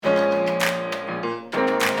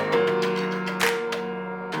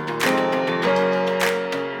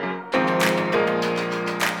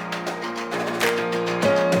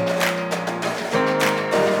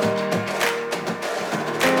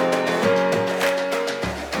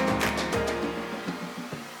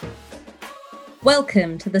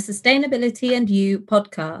Welcome to the Sustainability and You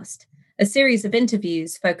podcast, a series of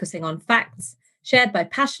interviews focusing on facts shared by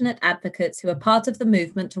passionate advocates who are part of the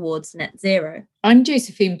movement towards net zero. I'm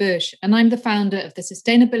Josephine Bush, and I'm the founder of the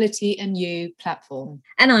Sustainability and You platform.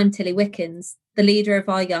 And I'm Tilly Wickens, the leader of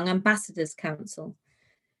our Young Ambassadors Council.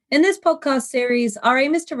 In this podcast series, our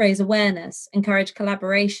aim is to raise awareness, encourage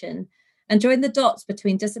collaboration, and join the dots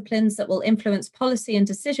between disciplines that will influence policy and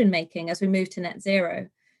decision-making as we move to net zero.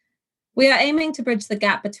 We are aiming to bridge the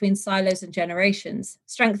gap between silos and generations,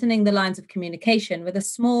 strengthening the lines of communication with a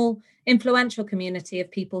small, influential community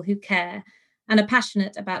of people who care and are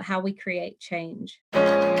passionate about how we create change.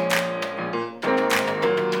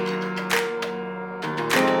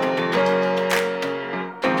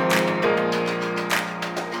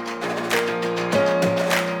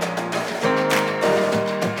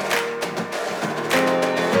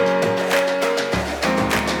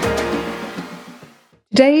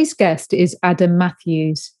 Today's guest is Adam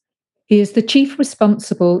Matthews. He is the Chief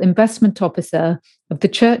Responsible Investment Officer of the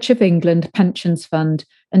Church of England Pensions Fund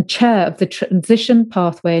and Chair of the Transition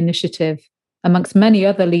Pathway Initiative, amongst many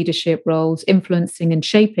other leadership roles influencing and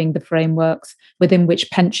shaping the frameworks within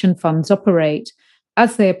which pension funds operate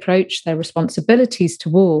as they approach their responsibilities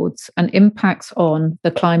towards and impacts on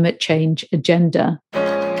the climate change agenda.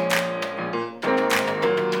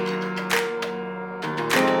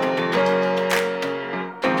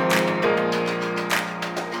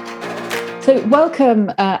 So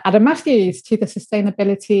welcome, Adam Matthews, to the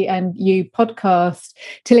Sustainability and You podcast.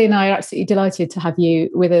 Tilly and I are absolutely delighted to have you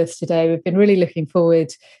with us today. We've been really looking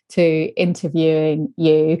forward to interviewing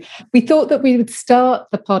you. We thought that we would start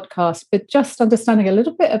the podcast with just understanding a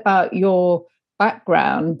little bit about your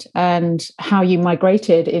background and how you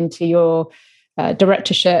migrated into your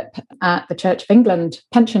directorship at the Church of England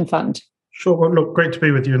Pension Fund. Sure. Well, look, great to be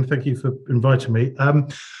with you, and thank you for inviting me.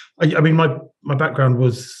 My background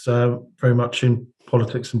was very much in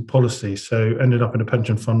politics and policy, so ended up in a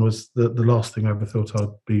pension fund was the last thing I ever thought I'd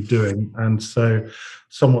be doing, and so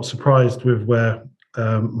somewhat surprised with where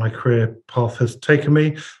my career path has taken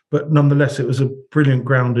me, but nonetheless, it was a brilliant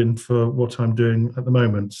grounding for what I'm doing at the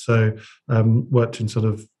moment. So worked in sort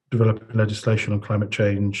of developing legislation on climate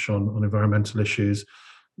change, on environmental issues,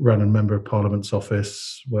 ran a Member of Parliament's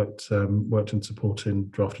office, worked in supporting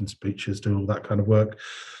drafting speeches, doing all that kind of work,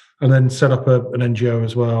 and then set up an NGO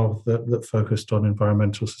as well that focused on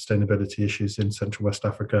environmental sustainability issues in Central West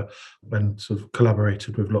Africa, and sort of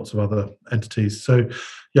collaborated with lots of other entities. So,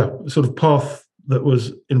 yeah, sort of path that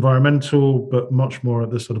was environmental, but much more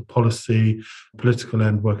at the sort of political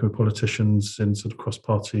end, working with politicians in sort of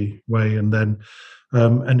cross-party way, and then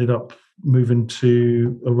ended up moving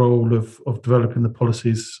to a role of developing the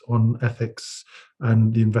policies on ethics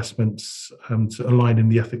and the investments, to aligning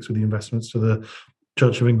the ethics with the investments to the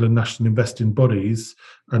Church of England national investing bodies,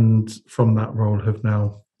 and from that role have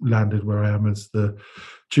now landed where I am as the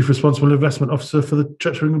Chief Responsible Investment Officer for the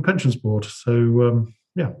Church of England Pensions Board. So,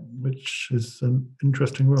 which is an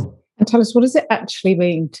interesting role. And tell us, what does it actually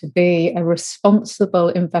mean to be a responsible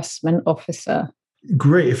investment officer?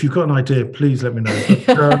 Great. If you've got an idea, please let me know.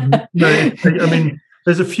 But,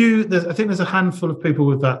 there's a few. I think there's a handful of people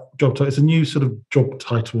with that job title. It's a new sort of job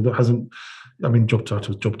title that hasn't. Job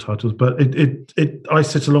titles, but I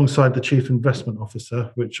sit alongside the Chief Investment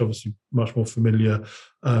Officer, which obviously much more familiar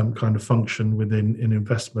kind of function within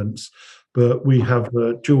investments. But we have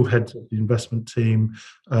dual heads of the investment team.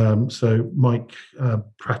 So Mike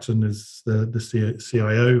Pratton is the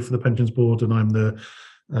CIO for the Pensions Board, and I'm the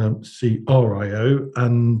CRIO,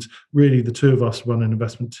 and really the two of us run an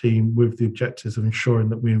investment team with the objectives of ensuring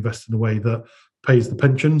that we invest in a way that pays the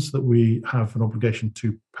pensions that we have an obligation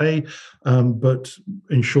to pay, but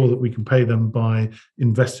ensure that we can pay them by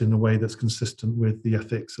investing in a way that's consistent with the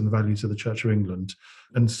ethics and the values of the Church of England.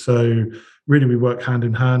 And so really we work hand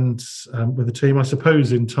in hand with the team. I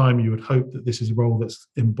suppose in time you would hope that this is a role that's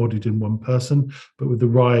embodied in one person, but with the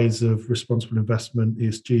rise of responsible investment,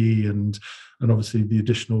 ESG, and obviously the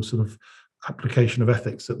additional sort of application of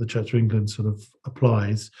ethics that the Church of England sort of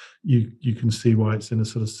applies, you can see why it's in a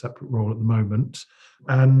sort of separate role at the moment.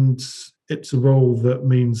 And it's a role that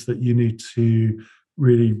means that you need to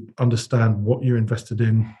really understand what you're invested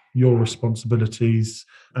in, your responsibilities,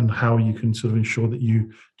 and how you can sort of ensure that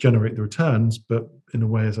you generate the returns, but in a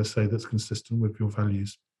way, as I say, that's consistent with your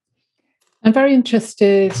values. I'm very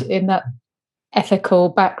interested in that ethical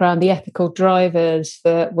background, the ethical drivers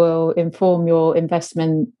that will inform your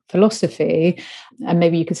investment philosophy. And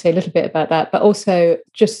maybe you could say a little bit about that, but also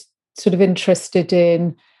just sort of interested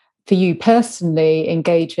in, for you personally,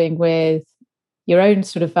 engaging with your own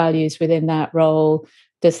sort of values within that role.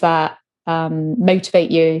 Does that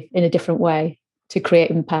motivate you in a different way? to create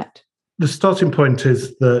impact? The starting point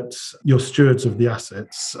is that you're stewards of the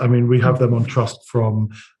assets. I mean, we have them on trust for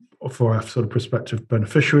our sort of prospective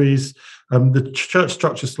beneficiaries. The church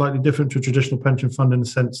structure is slightly different to a traditional pension fund in the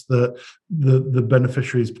sense that the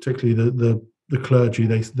beneficiaries, particularly the clergy,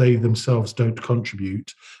 they themselves don't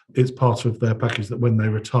contribute. It's part of their package that when they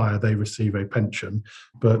retire, they receive a pension,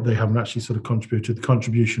 but they haven't actually sort of contributed. The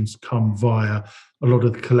contributions come via a lot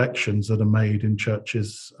of the collections that are made in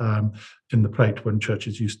churches in the plate, when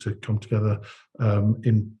churches used to come together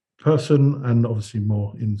in person, and obviously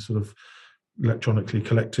more in sort of electronically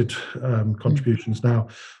collected contributions now.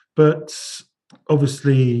 But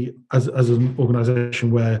obviously, as an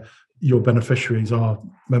organisation where your beneficiaries are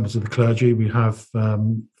members of the clergy, we have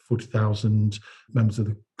 40,000 members of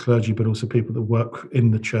the clergy, but also people that work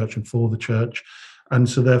in the church and for the church. And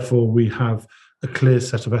so therefore we have a clear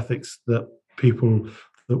set of ethics that people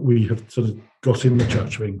that we have sort of got in the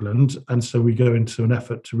Church of England. And so we go into an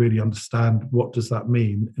effort to really understand what does that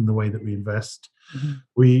mean in the way that we invest.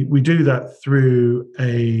 Mm-hmm. We do that through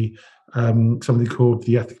something called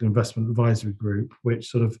the Ethical Investment Advisory Group, which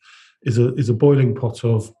sort of is a boiling pot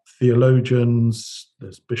of theologians,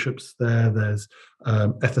 there's bishops there's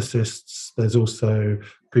ethicists, there's also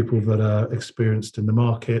people that are experienced in the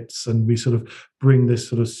markets, and we sort of bring this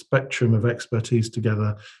sort of spectrum of expertise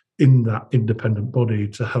together in that independent body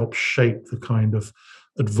to help shape the kind of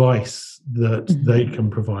advice that they can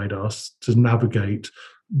provide us to navigate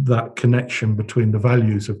that connection between the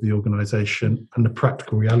values of the organisation and the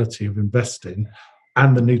practical reality of investing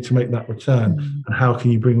and the need to make that return. And how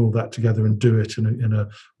can you bring all that together and do it in a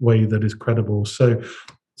way that is credible? So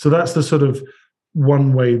that's the sort of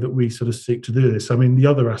one way that we sort of seek to do this. I mean, the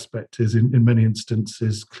other aspect is in many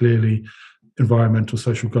instances, clearly environmental,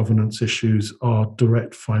 social governance issues are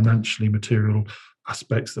direct financially material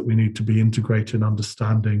aspects that we need to be integrated and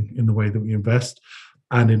understanding in the way that we invest.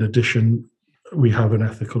 And in addition, we have an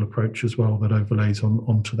ethical approach as well that overlays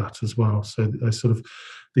onto that as well. So sort of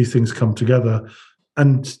these things come together.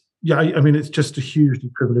 And yeah, I mean, it's just a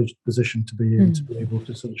hugely privileged position to be in, to be able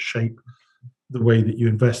to sort of shape the way that you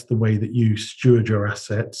invest, the way that you steward your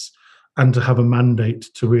assets, and to have a mandate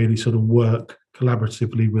to really sort of work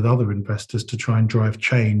collaboratively with other investors to try and drive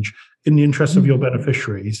change in the interest of your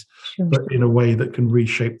beneficiaries, but in a way that can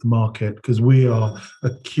reshape the market, because we are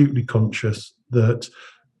acutely conscious that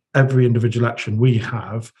every individual action we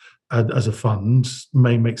have as a fund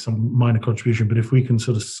may make some minor contribution, but if we can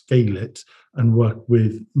sort of scale it and work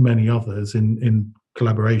with many others in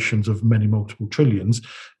collaborations of many multiple trillions,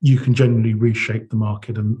 you can generally reshape the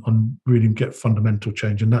market and really get fundamental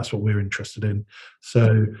change, and that's what we're interested in.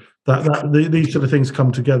 So these sort of things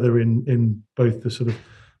come together in both the sort of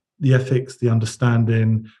the ethics, the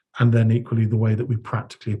understanding, and then equally the way that we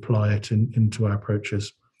practically apply it into our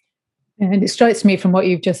approaches. And it strikes me from what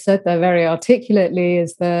you've just said there very articulately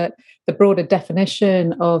is that the broader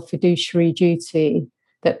definition of fiduciary duty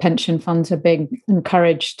that pension funds are being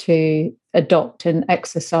encouraged to adopt and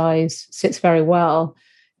exercise sits very well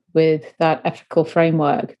with that ethical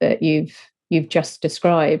framework that you've just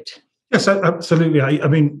described. Yes, absolutely. I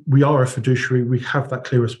mean, we are a fiduciary, we have that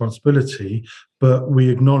clear responsibility, but we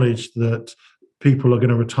acknowledge that people are going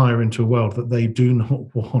to retire into a world that they do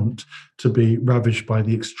not want to be ravaged by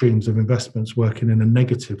the extremes of investments working in a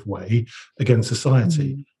negative way against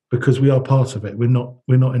society, because we are part of it. We're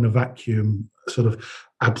not in a vacuum, sort of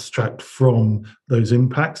abstract from those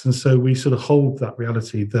impacts. And so we sort of hold that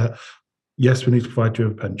reality that, yes, we need to provide you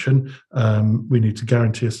a pension, we need to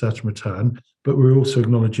guarantee a certain return, but we're also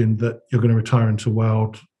acknowledging that you're going to retire into a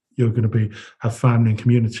world, you're going to have family and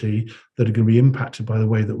community that are going to be impacted by the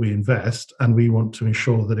way that we invest, and we want to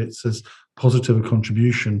ensure that it's as positive a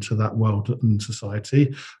contribution to that world and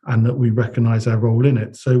society, and that we recognise our role in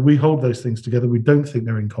it. So we hold those things together. We don't think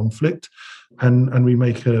they're in conflict, and we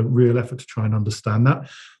make a real effort to try and understand that.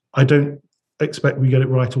 I don't expect we get it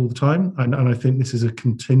right all the time, and I think this is a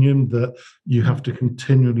continuum that you have to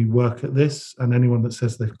continually work at this, and anyone that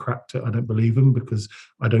says they've cracked it, I don't believe them, because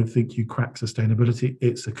I don't think you crack sustainability.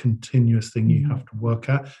 It's a continuous thing you have to work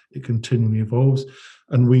at. It continually evolves,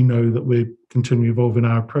 and we know that we're continually evolving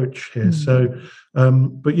our approach here. So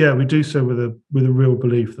but yeah, we do so with a real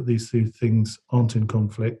belief that these two things aren't in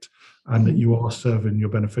conflict, and that you are serving your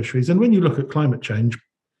beneficiaries. And when you look at climate change,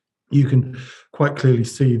 you can quite clearly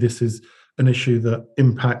see this is an issue that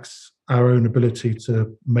impacts our own ability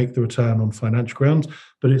to make the return on financial grounds,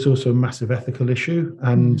 but it's also a massive ethical issue,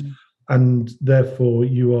 and therefore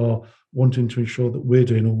you are wanting to ensure that we're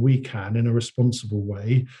doing all we can in a responsible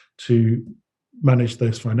way to manage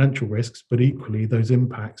those financial risks, but equally those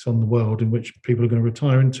impacts on the world in which people are going to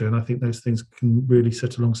retire into. And I think those things can really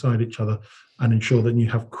sit alongside each other and ensure that you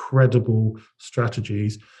have credible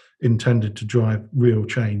strategies intended to drive real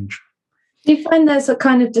change. Do you find there's a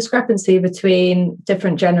kind of discrepancy between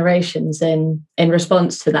different generations in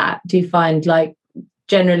response to that? Do you find, like,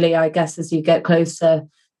 generally, I guess, as you get closer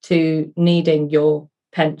to needing your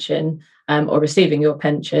pension or receiving your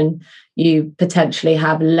pension, you potentially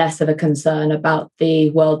have less of a concern about the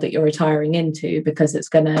world that you're retiring into because it's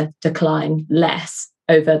going to decline less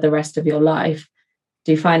over the rest of your life?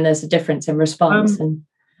 Do you find there's a difference in response?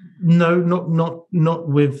 No, not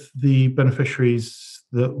with the beneficiaries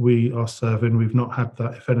that we are serving. We've not had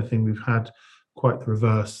that. If anything, we've had quite the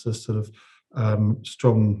reverse, a sort of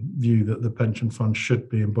strong view that the pension fund should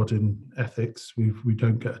be embodying ethics. We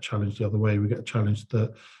don't get a challenge the other way. We get a challenge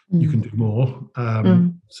that you can do more.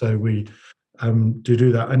 So we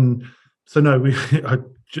do that. And so no,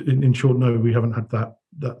 in short, no, we haven't had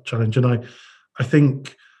that challenge. And I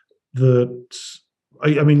think that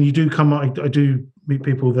I mean, you do come. I do meet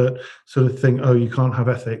people that sort of think, oh, you can't have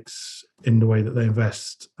ethics in the way that they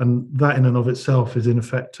invest, and that in and of itself is in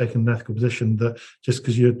effect taking an ethical position that just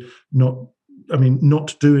because you're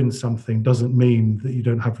not doing something doesn't mean that you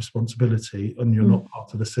don't have responsibility and you're not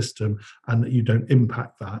part of the system and that you don't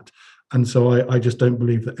impact that. And so I just don't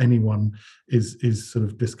believe that anyone is sort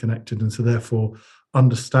of disconnected. And so therefore,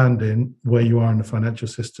 understanding where you are in the financial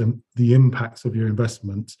system, the impacts of your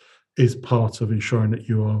investments, is part of ensuring that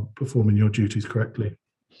you are performing your duties correctly.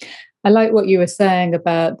 I like what you were saying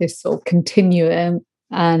about this sort of continuum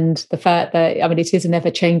and the fact that, I mean, it is an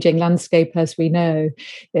ever-changing landscape, as we know,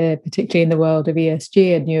 particularly in the world of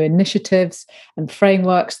ESG and new initiatives and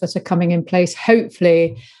frameworks that are coming in place,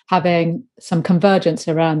 hopefully having some convergence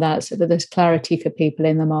around that so that there's clarity for people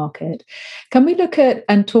in the market. Can we look at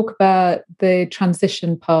and talk about the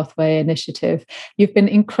Transition Pathway Initiative? You've been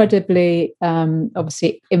incredibly,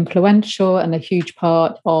 obviously, influential and a huge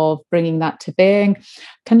part of bringing that to being.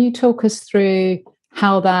 Can you talk us through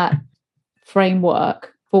how that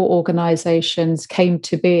framework for organisations came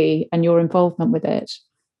to be and your involvement with it?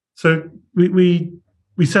 So we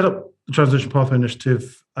set up the Transition Pathway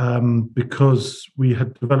Initiative because we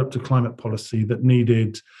had developed a climate policy that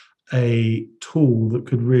needed a tool that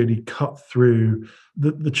could really cut through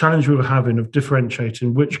the challenge we were having of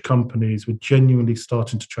differentiating which companies were genuinely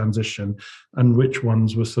starting to transition and which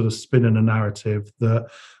ones were sort of spinning a narrative that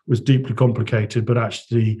was deeply complicated, but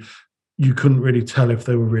actually you couldn't really tell if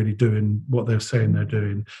they were really doing what they were saying they're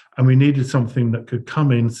doing. And we needed something that could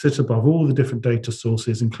come in, sit above all the different data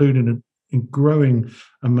sources, including a growing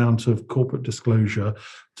amount of corporate disclosure,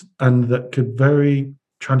 and that could very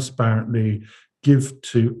transparently give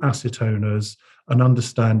to asset owners an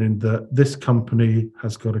understanding that this company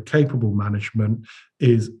has got a capable management,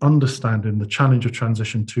 is understanding the challenge of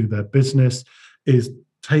transition to their business, is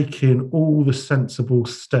taking all the sensible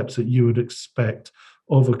steps that you would expect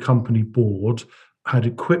of a company board, had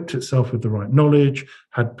equipped itself with the right knowledge,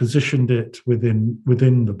 had positioned it within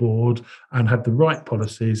the board, and had the right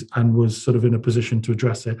policies, and was sort of in a position to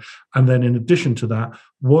address it. And then in addition to that,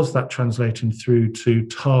 was that translating through to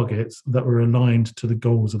targets that were aligned to the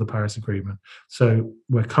goals of the Paris Agreement? So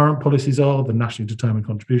where current policies are, the nationally determined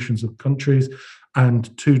contributions of countries,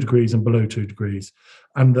 and 2 degrees and below 2 degrees.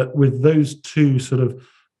 And that with those two sort of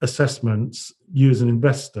assessments, you as an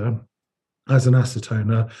investor, as an asset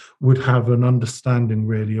owner, would have an understanding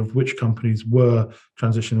really of which companies were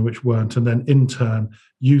transitioning and which weren't, and then in turn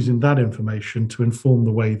using that information to inform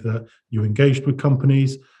the way that you engaged with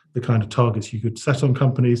companies, the kind of targets you could set on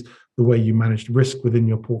companies, the way you managed risk within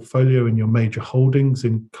your portfolio and your major holdings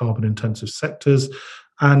in carbon intensive sectors,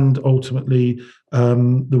 and ultimately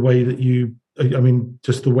the way that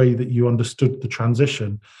just the way that you understood the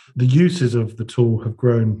transition. The uses of the tool have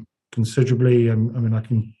grown considerably, and I mean I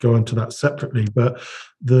can go into that separately, but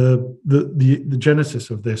the genesis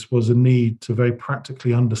of this was a need to very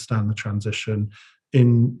practically understand the transition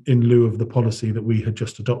in lieu of the policy that we had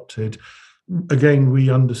just adopted. Again, we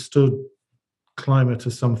understood climate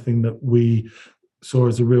as something that we saw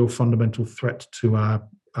as a real fundamental threat to our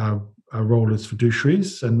role as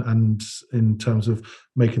fiduciaries, and in terms of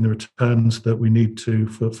making the returns that we need to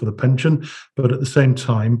for the pension. But at the same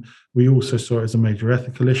time, we also saw it as a major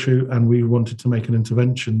ethical issue, and we wanted to make an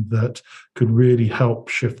intervention that could really help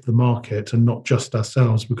shift the market and not just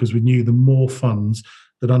ourselves, because we knew the more funds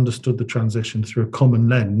that understood the transition through a common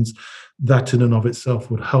lens, that in and of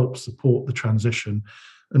itself would help support the transition.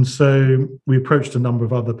 And so we approached a number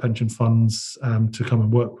of other pension funds to come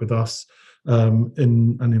and work with us,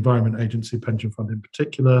 in an environment agency pension fund in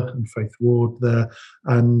particular, and Faith Ward there.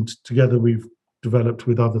 And together we've developed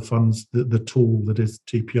with other funds the tool that is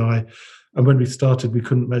TPI. And when we started, we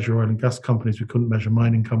couldn't measure oil and gas companies, we couldn't measure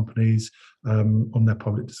mining companies on their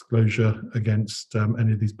public disclosure against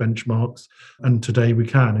any of these benchmarks. And today we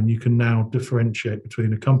can, and you can now differentiate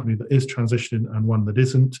between a company that is transitioning and one that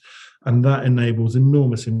isn't. And that enables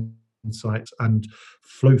enormous insight and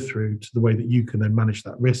flow through to the way that you can then manage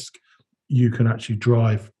that risk. You can actually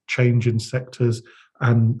drive change in sectors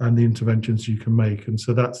and the interventions you can make. And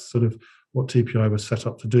so that's sort of what TPI was set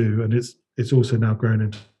up to do. And it's also now grown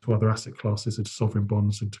into other asset classes, into sovereign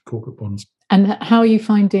bonds, into corporate bonds. And how are you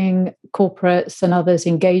finding corporates and others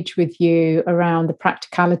engage with you around the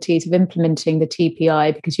practicalities of implementing the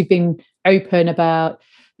TPI? Because you've been open about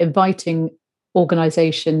inviting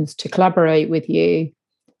organisations to collaborate with you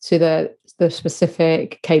to the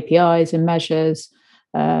specific KPIs and measures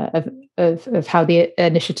of how the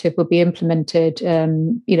initiative will be implemented,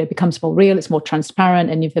 becomes more real, it's more transparent,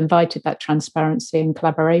 and you've invited that transparency and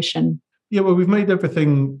collaboration. Yeah, well, we've made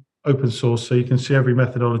everything open source, so you can see every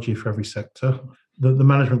methodology for every sector. The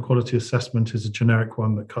management quality assessment is a generic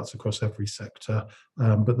one that cuts across every sector,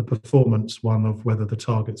 but the performance one of whether the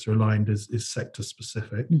targets are aligned is sector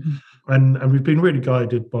specific. Mm-hmm. And we've been really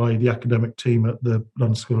guided by the academic team at the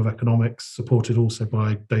London School of Economics, supported also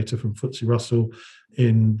by data from FTSE Russell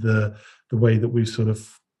in the way that we've sort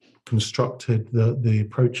of constructed the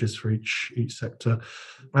approaches for each sector.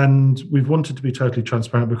 And we've wanted to be totally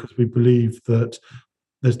transparent because we believe that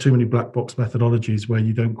there's too many black box methodologies where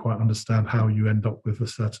you don't quite understand how you end up with a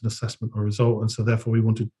certain assessment or result. And so therefore we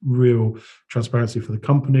wanted real transparency for the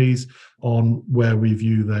companies on where we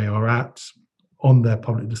view they are at on their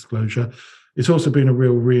public disclosure. It's also been a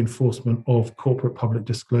real reinforcement of corporate public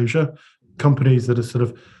disclosure. Companies that are sort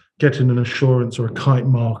of getting an assurance or a kite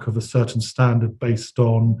mark of a certain standard based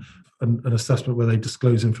on an assessment where they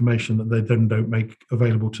disclose information that they then don't make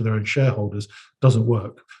available to their own shareholders doesn't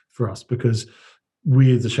work for us, because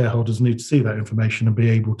we as the shareholders need to see that information and be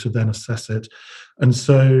able to then assess it. And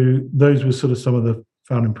so those were sort of some of the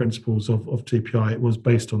founding principles of TPI. It was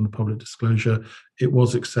based on the public disclosure. It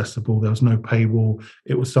was accessible. There was no paywall.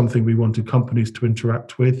 It was something we wanted companies to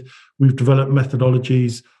interact with. We've developed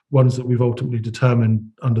methodologies, ones that we've ultimately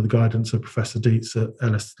determined under the guidance of Professor Dietz at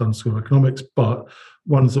LS London School of Economics, but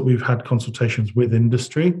ones that we've had consultations with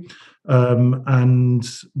industry. And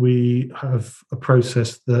we have a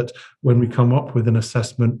process that when we come up with an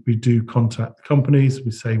assessment, we do contact the companies.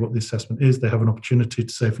 We say what the assessment is. They have an opportunity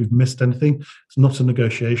to say if we've missed anything. It's not a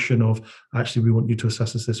negotiation of, actually, we want you to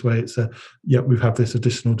assess us this way. It's we've had this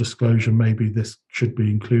additional disclosure. Maybe this should be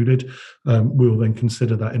included. We'll then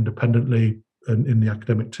consider that independently in the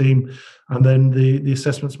academic team, and then the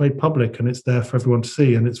assessment's made public and it's there for everyone to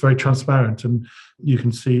see, and it's very transparent, and you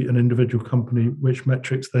can see an individual company which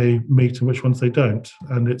metrics they meet and which ones they don't,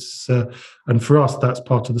 and it's and for us that's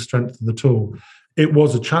part of the strength of the tool. It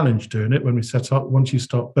was a challenge doing it when we set up. Once you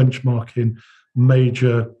start benchmarking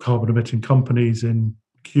major carbon emitting companies in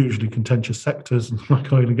hugely contentious sectors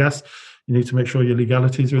like oil and gas, you need to make sure your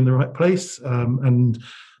legalities are in the right place,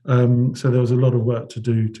 so there was a lot of work to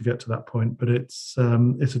do to get to that point, but it's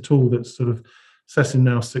a tool that's sort of assessing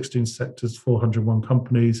now 16 sectors, 401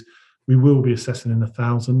 companies. We will be assessing in the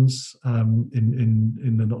thousands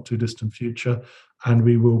in the not too distant future, and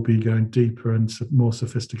we will be going deeper and more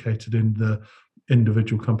sophisticated in the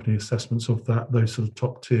individual company assessments of those sort of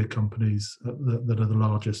top tier companies that are the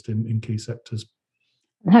largest in key sectors.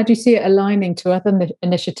 And how do you see it aligning to other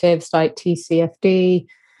initiatives like TCFD?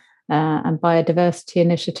 And biodiversity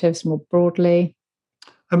initiatives more broadly?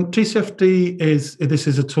 TCFD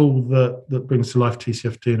is a tool that brings to life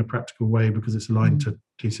TCFD in a practical way because it's aligned to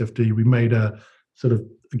TCFD. We made a sort of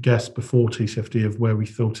a guess before TCFD of where we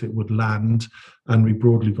thought it would land, and we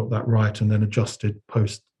broadly got that right and then adjusted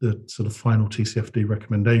post the sort of final TCFD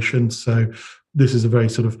recommendations. So this is a very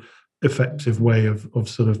sort of effective way of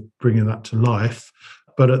sort of bringing that to life.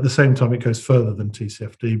 But at the same time, it goes further than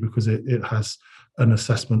TCFD because it has an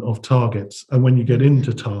assessment of targets. And when you get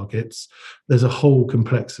into targets, there's a whole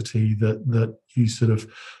complexity that you sort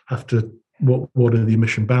of have to, what are the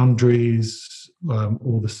emission boundaries,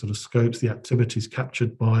 all the sort of scopes, the activities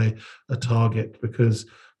captured by a target, because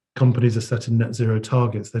companies are setting net zero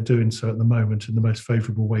targets. They're doing so at the moment in the most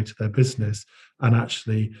favourable way to their business. And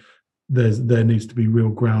actually, there needs to be real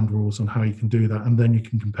ground rules on how you can do that, and then you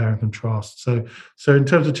can compare and contrast. So in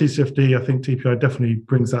terms of TCFD, I think TPI definitely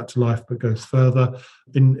brings that to life, but goes further.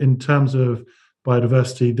 In terms of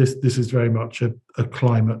biodiversity, this is very much a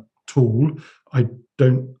climate tool. I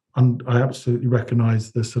absolutely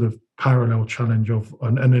recognise the sort of parallel challenge of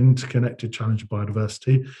an interconnected challenge of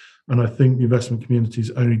biodiversity. And I think the investment community is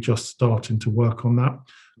only just starting to work on that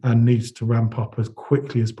and needs to ramp up as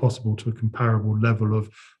quickly as possible to a comparable level of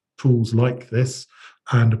tools like this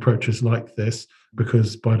and approaches like this,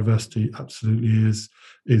 because biodiversity absolutely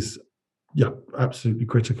is absolutely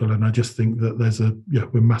critical. And I just think that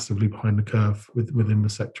we're massively behind the curve within the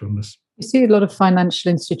sector on this. You see a lot of financial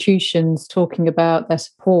institutions talking about their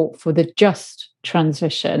support for the just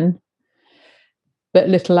transition, but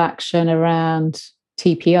little action around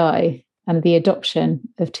TPI and the adoption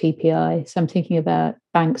of TPI. So I'm thinking about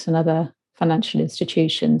banks and other financial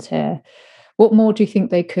institutions here. What more do you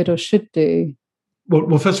think they could or should do?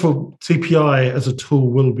 Well, first of all, TPI as a tool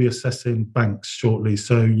will be assessing banks shortly.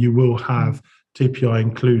 So you will have TPI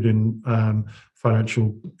including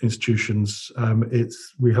financial institutions.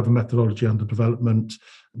 We have a methodology under development.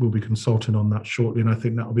 We'll be consulting on that shortly, and I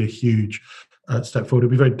think that will be a huge step forward.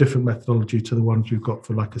 It'll be a very different methodology to the ones we've got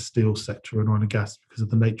for like a steel sector and oil and gas, because of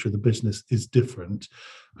the nature of the business is different,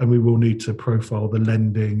 and we will need to profile the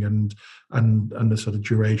lending and the sort of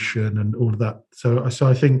duration and all of that. So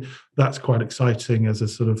I think that's quite exciting as a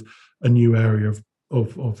sort of a new area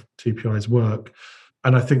of TPI's work,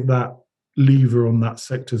 and I think that lever on that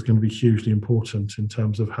sector is going to be hugely important in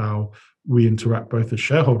terms of how we interact both as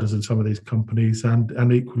shareholders in some of these companies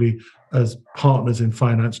and equally as partners in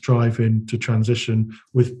finance driving to transition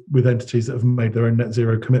with entities that have made their own net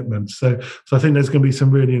zero commitments. So I think there's going to be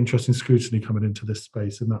some really interesting scrutiny coming into this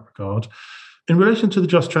space in that regard. In relation to the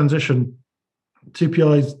just transition,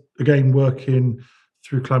 TPI is again working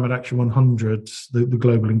through Climate Action 100, the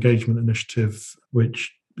global engagement initiative,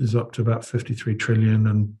 which is up to about 53 trillion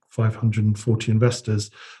and 540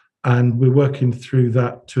 investors. And we're working through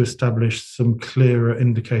that to establish some clearer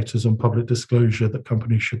indicators on public disclosure that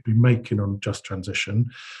companies should be making on just transition.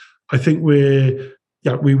 I think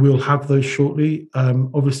we will have those shortly.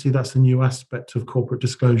 Obviously, that's a new aspect of corporate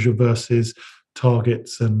disclosure versus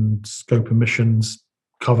targets and scope emissions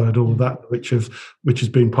covered, all of that, which has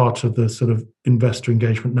been part of the sort of investor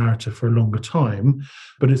engagement narrative for a longer time,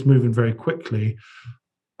 but it's moving very quickly.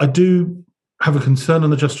 I do have a concern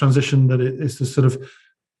on the just transition that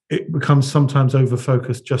it becomes sometimes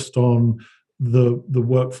over-focused just on the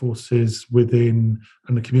workforces within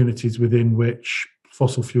and the communities within which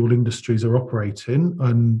fossil fuel industries are operating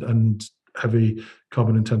and heavy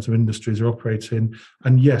carbon intensive industries are operating.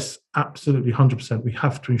 And yes, absolutely 100%, we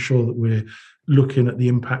have to ensure that we're looking at the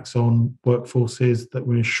impacts on workforces, that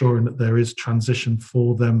we're ensuring that there is transition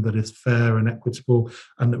for them that is fair and equitable,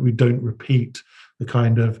 and that we don't repeat the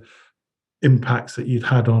kind of impacts that you'd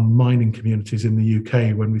had on mining communities in the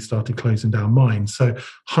UK when we started closing down mines. So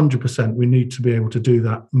 100%, we need to be able to do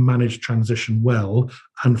that, manage transition well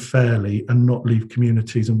and fairly, and not leave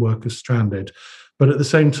communities and workers stranded. But at the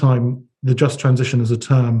same time, the just transition as a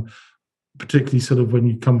term, particularly sort of when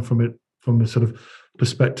you come from it from a sort of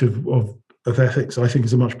perspective of ethics, I think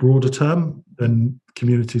is a much broader term than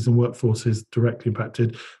communities and workforces directly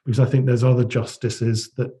impacted, because I think there's other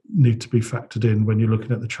justices that need to be factored in when you're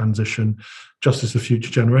looking at the transition: justice of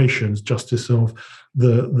future generations, justice of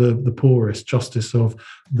the poorest, justice of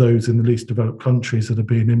those in the least developed countries that are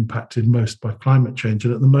being impacted most by climate change.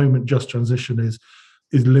 And at the moment, just transition is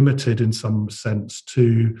limited in some sense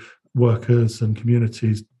to workers and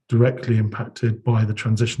communities directly impacted by the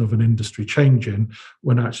transition of an industry changing,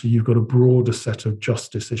 when actually you've got a broader set of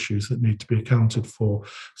justice issues that need to be accounted for.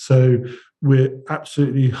 So we're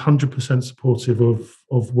absolutely 100% supportive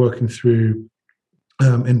of working through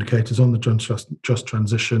indicators on the just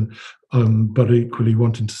transition, but equally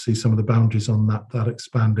wanting to see some of the boundaries on that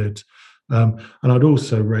expanded. And I'd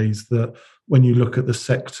also raise that when you look at the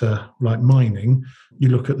sector like mining, you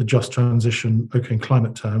look at the just transition, okay, in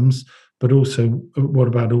climate terms, but also what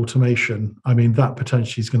about automation? I mean, that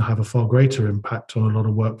potentially is going to have a far greater impact on a lot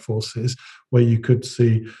of workforces, where you could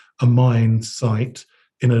see a mine site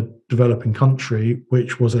in a developing country,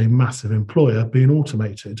 which was a massive employer, being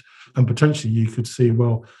automated. And potentially you could see,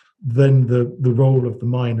 well, then the role of the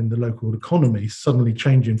mine in the local economy suddenly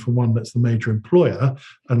changing from one that's the major employer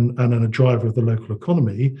and a driver of the local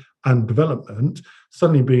economy and development,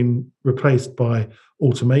 suddenly being replaced by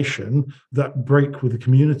automation. That break with the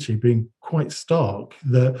community being quite stark,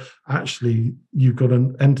 that actually you've got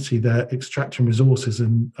an entity there extracting resources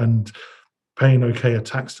and paying a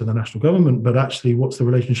tax to the national government, but actually what's the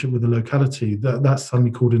relationship with the locality? That's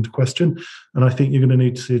suddenly called into question. And I think you're going to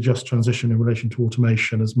need to see a just transition in relation to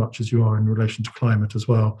automation as much as you are in relation to climate as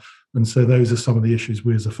well. And so those are some of the issues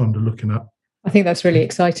we as a fund are looking at. I think that's really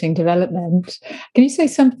exciting development. Can you say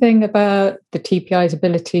something about the TPI's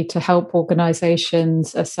ability to help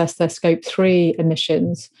organisations assess their Scope 3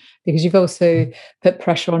 emissions? Because you've also put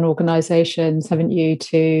pressure on organisations, haven't you,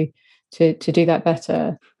 to do that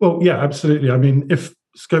better? Well, yeah, absolutely. I mean, if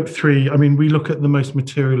Scope 3, I mean, we look at the most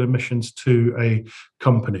material emissions to a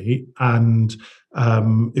company, and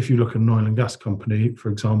if you look at an oil and gas company,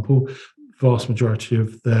 for example, vast majority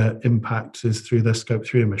of their impact is through their Scope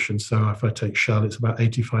 3 emissions. So if I take Shell, it's about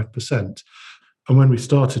 85%. And when we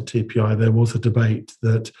started TPI, there was a debate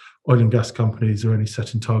that oil and gas companies are only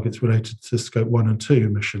setting targets related to Scope 1 and 2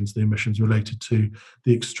 emissions, the emissions related to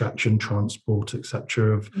the extraction, transport,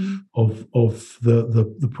 etc. of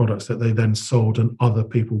the products that they then sold and other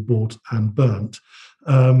people bought and burnt.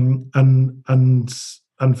 And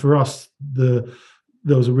for us, there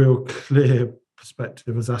was a real clear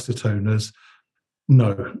perspective as asset owners.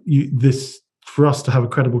 No, for us to have a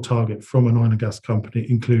credible target from an oil and gas company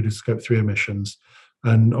included Scope 3 emissions.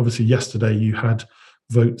 And obviously yesterday you had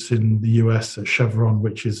votes in the US at Chevron,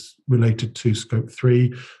 which is related to Scope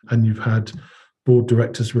 3, and you've had board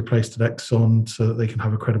directors replaced at Exxon so that they can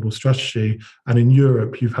have a credible strategy. And in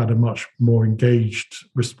Europe, you've had a much more engaged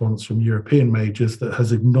response from European majors that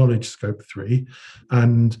has acknowledged Scope 3.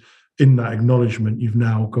 And in that acknowledgement, you've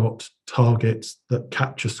now got targets that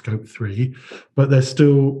capture Scope 3, but there's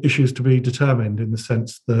still issues to be determined in the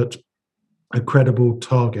sense that a credible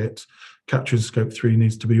target capturing Scope 3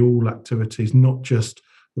 needs to be all activities, not just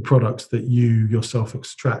the products that you yourself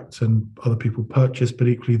extract and other people purchase, but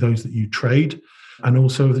equally those that you trade and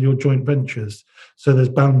also your joint ventures. So there's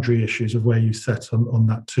boundary issues of where you set on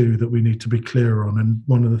that too that we need to be clear on. And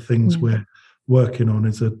one of the things we're working on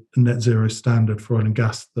is a net zero standard for oil and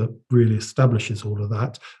gas that really establishes all of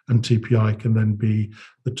that, and TPI can then be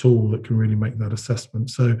the tool that can really make that assessment.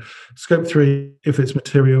 So Scope 3, if it's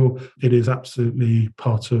material, it is absolutely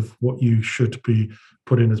part of what you should be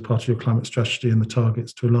putting as part of your climate strategy and the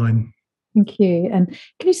targets to align. Thank you. And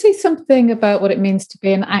can you say something about what it means to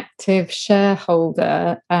be an active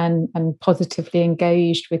shareholder and positively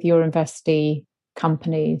engaged with your investee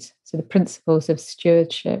companies? So the principles of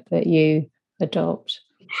stewardship that you adopt.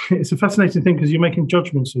 It's a fascinating thing because you're making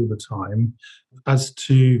judgments all the time as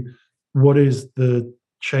to what is the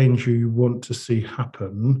change you want to see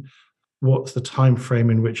happen, what's the time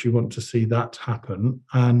frame in which you want to see that happen,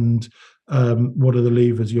 and what are the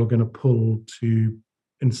levers you're going to pull to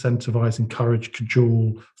incentivize, encourage,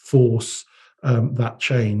 cajole, force that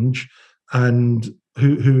change, and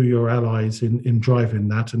who are your allies in driving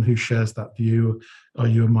that, and who shares that view. Are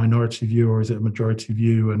you a minority view or is it a majority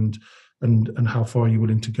view, and how far are you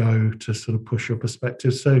willing to go to sort of push your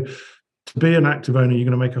perspective? So to be an active owner, you're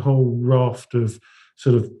going to make a whole raft of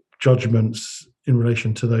sort of judgments in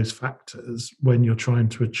relation to those factors when you're trying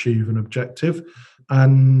to achieve an objective.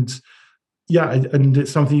 And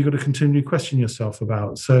it's something you've got to continually question yourself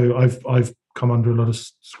about. So I've come under a lot of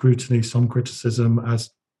scrutiny, some criticism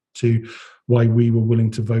as to why we were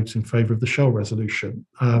willing to vote in favour of the Shell resolution.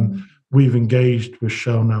 We've engaged with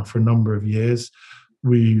Shell now for a number of years.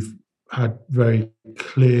 We've had very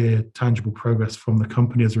clear, tangible progress from the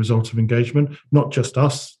company as a result of engagement, not just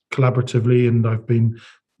us, collaboratively, and I've been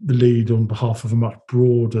the lead on behalf of a much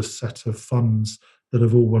broader set of funds that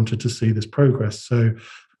have all wanted to see this progress.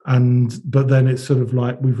 But then it's sort of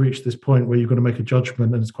like we've reached this point where you've got to make a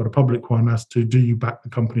judgment, and it's quite a public one, as to do you back the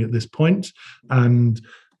company at this point, and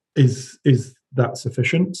is that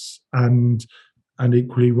sufficient, and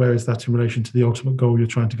equally, where is that in relation to the ultimate goal you're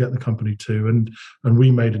trying to get the company to? And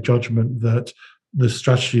we made a judgment that the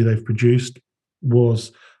strategy they've produced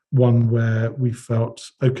was one where we felt,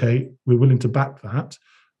 okay, we're willing to back that.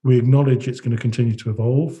 We acknowledge it's going to continue to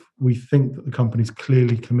evolve. We think that the company's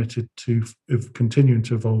clearly committed to continuing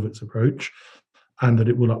to evolve its approach, and that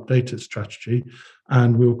it will update its strategy.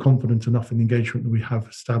 And we were confident enough in the engagement that we have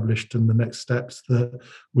established and the next steps that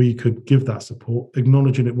we could give that support,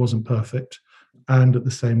 acknowledging it wasn't perfect, and at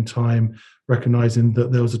the same time recognising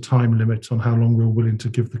that there was a time limit on how long we were willing to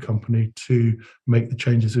give the company to make the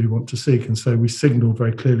changes we want to seek. And so we signalled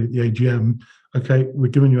very clearly at the AGM, okay, we're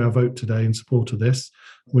giving you our vote today in support of this.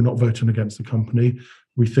 We're not voting against the company.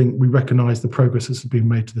 We recognise the progress that's been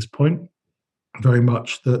made to this point, very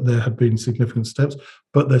much that there have been significant steps,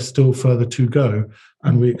 but there's still further to go.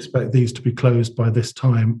 And we expect these to be closed by this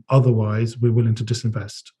time. Otherwise, we're willing to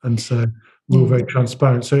disinvest. And so we're very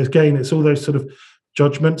transparent. So again, it's all those sort of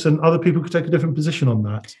judgments, and other people could take a different position on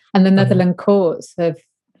that. And the Netherlands courts have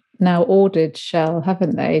now ordered Shell,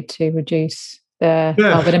 haven't they, to reduce their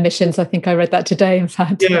carbon emissions? I think I read that today, in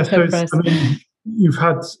fact. Yeah, so you've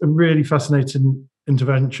had a really fascinating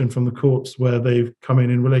intervention from the courts where they've come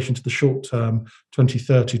in relation to the short-term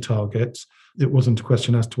 2030 targets. It wasn't a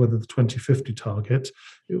question as to whether the 2050 target,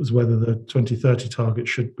 it was whether the 2030 target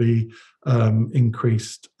should be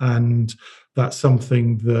increased. And that's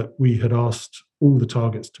something that we had asked all the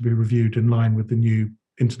targets to be reviewed in line with the new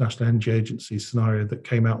International Energy Agency scenario that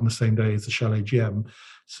came out on the same day as the Shell AGM.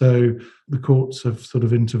 So the courts have sort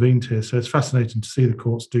of intervened here. So it's fascinating to see the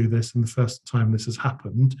courts do this, and the first time this has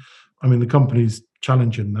happened. I mean, the company's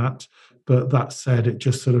challenging that, but that said, it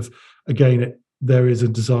just sort of, again, there is a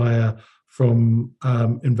desire from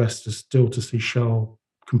investors still to see Shell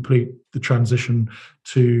complete the transition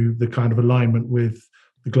to the kind of alignment with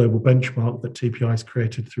the global benchmark that TPI has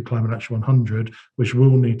created through Climate Action 100, which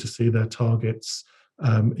will need to see their targets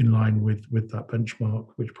in line with that benchmark,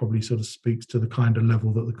 which probably sort of speaks to the kind of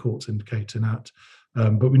level that the court's indicating at.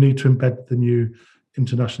 But we need to embed the new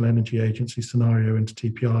International Energy Agency scenario into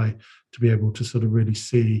TPI to be able to sort of really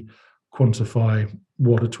quantify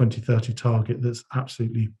what a 2030 target that's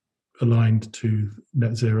absolutely aligned to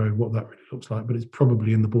net zero, what that really looks like. But it's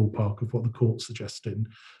probably in the ballpark of what the court's suggesting.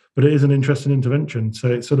 But it is an interesting intervention. So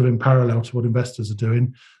it's sort of in parallel to what investors are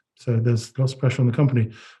doing. So there's lots of pressure on the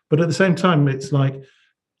company. But at the same time, it's like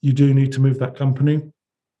you do need to move that company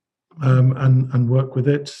and work with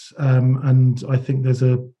it. And I think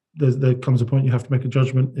there comes a point you have to make a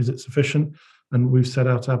judgment. Is it sufficient? And we've set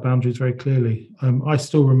out our boundaries very clearly. I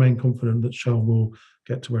still remain confident that Shell will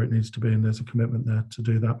get to where it needs to be, and there's a commitment there to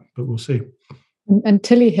do that, but we'll see. And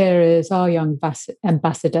Tilly here is our young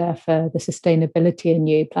ambassador for the Sustainability and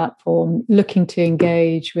You platform, looking to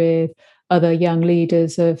engage with other young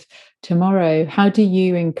leaders of tomorrow. How do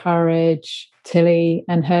you encourage Tilly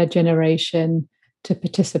and her generation to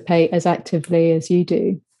participate as actively as you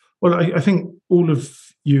do? Well, I think all of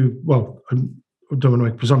you, well, I don't want to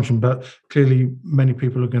make a presumption, but clearly many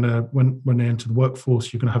people are going to, when they enter the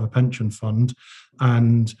workforce, you're going to have a pension fund.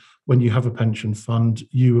 And when you have a pension fund,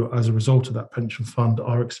 you, as a result of that pension fund,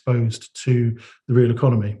 are exposed to the real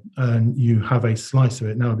economy, and you have a slice of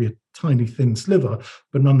it. Now, it'll be a tiny, thin sliver,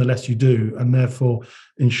 but nonetheless you do. And therefore,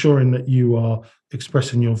 ensuring that you are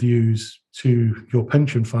expressing your views to your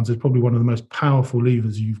pension funds is probably one of the most powerful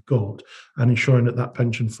levers you've got, and ensuring that that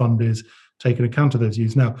pension fund is taking account of those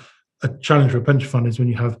views. Now, a challenge for a pension fund is when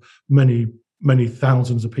you have many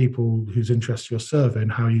thousands of people whose interests you're serving,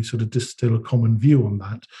 how you sort of distill a common view on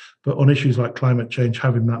that. But on issues like climate change,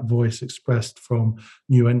 having that voice expressed from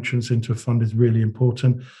new entrants into a fund is really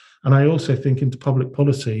important. And I also think into public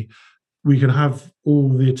policy, we can have all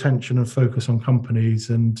the attention and focus on companies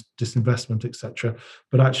and disinvestment, etc.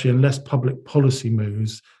 But actually, unless public policy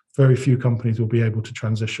moves, very few companies will be able to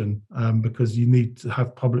transition, because you need to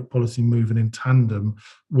have public policy moving in tandem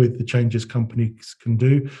with the changes companies can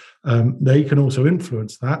do. They can also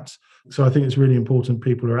influence that. So I think it's really important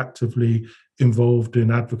people are actively involved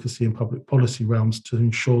in advocacy and public policy realms to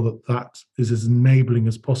ensure that that is as enabling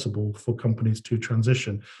as possible for companies to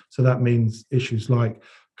transition. So that means issues like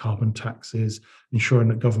carbon taxes, ensuring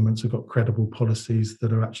that governments have got credible policies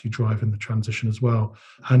that are actually driving the transition as well,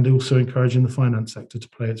 and also encouraging the finance sector to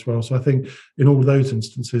play its role. So I think in all of those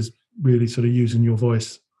instances, really sort of using your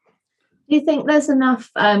voice. Do you think there's enough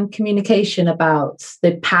communication about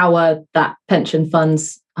the power that pension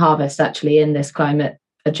funds harvest actually in this climate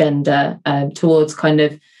agenda towards kind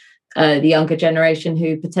of the younger generation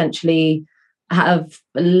who potentially have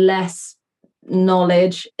less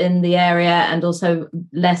knowledge in the area and also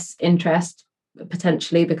less interest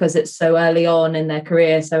potentially because it's so early on in their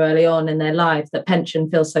career, so early on in their life, that pension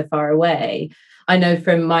feels so far away? I know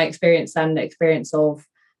from my experience and the experience of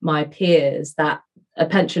my peers that a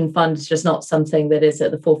pension fund is just not something that is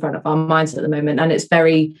at the forefront of our minds at the moment.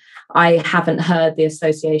 And I haven't heard the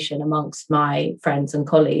association amongst my friends and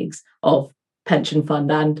colleagues of pension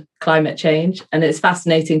fund and climate change. And it's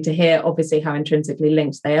fascinating to hear, obviously, how intrinsically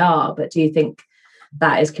linked they are. But do you think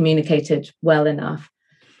that is communicated well enough?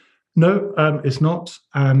 No, it's not.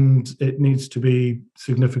 And it needs to be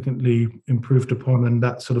significantly improved upon. And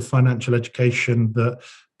that sort of financial education that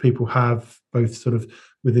people have, both sort of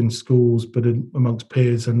within schools, but amongst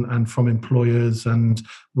peers and from employers and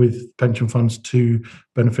with pension funds to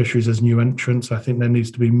beneficiaries as new entrants, I think there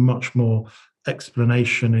needs to be much more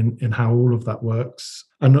explanation in how all of that works.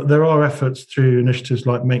 And there are efforts through initiatives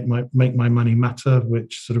like Make My Money Matter,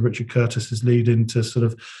 which sort of Richard Curtis is leading to sort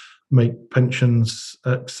of make pensions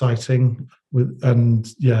exciting.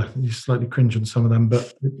 You slightly cringe on some of them,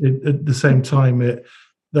 but at the same time,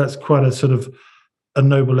 that's quite a sort of a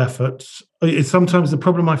noble effort. It's sometimes the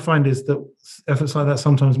problem I find is that efforts like that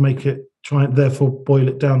sometimes therefore boil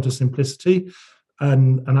it down to simplicity,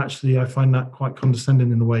 and actually I find that quite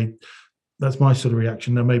condescending in a way. that's my sort of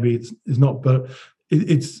reaction. Now, maybe it's not, but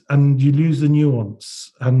it's and you lose the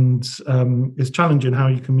nuance, and it's challenging how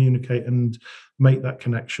you communicate and make that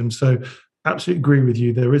connection. So, absolutely agree with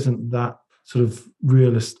you. There isn't that sort of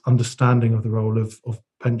realist understanding of the role of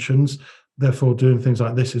pensions. Therefore, doing things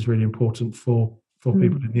like this is really important for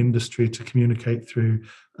people in the industry to communicate through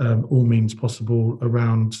all means possible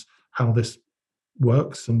around how this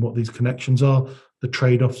works and what these connections are, the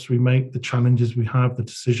trade-offs we make, the challenges we have, the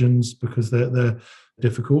decisions, because they're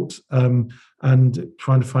difficult, and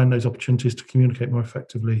trying to find those opportunities to communicate more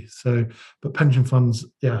effectively. So, but pension funds,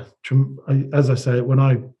 as I say, when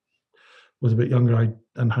I was a bit younger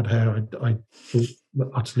and had hair, I thought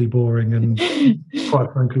utterly boring, and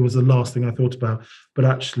quite frankly was the last thing I thought about. But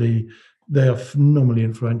actually, they are phenomenally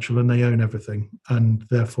influential and they own everything. And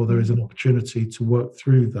therefore, there is an opportunity to work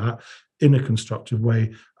through that in a constructive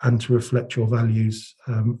way and to reflect your values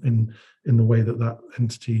in the way that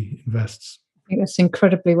entity invests. I think that's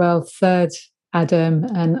incredibly well said, Adam.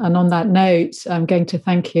 And on that note, I'm going to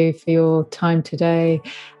thank you for your time today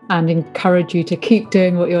and encourage you to keep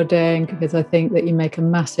doing what you're doing, because I think that you make a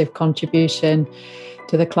massive contribution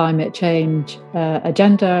to the climate change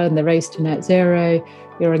agenda and the race to net zero.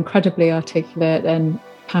 You're incredibly articulate and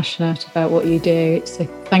passionate about what you do. So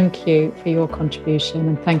thank you for your contribution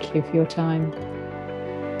and thank you for your time.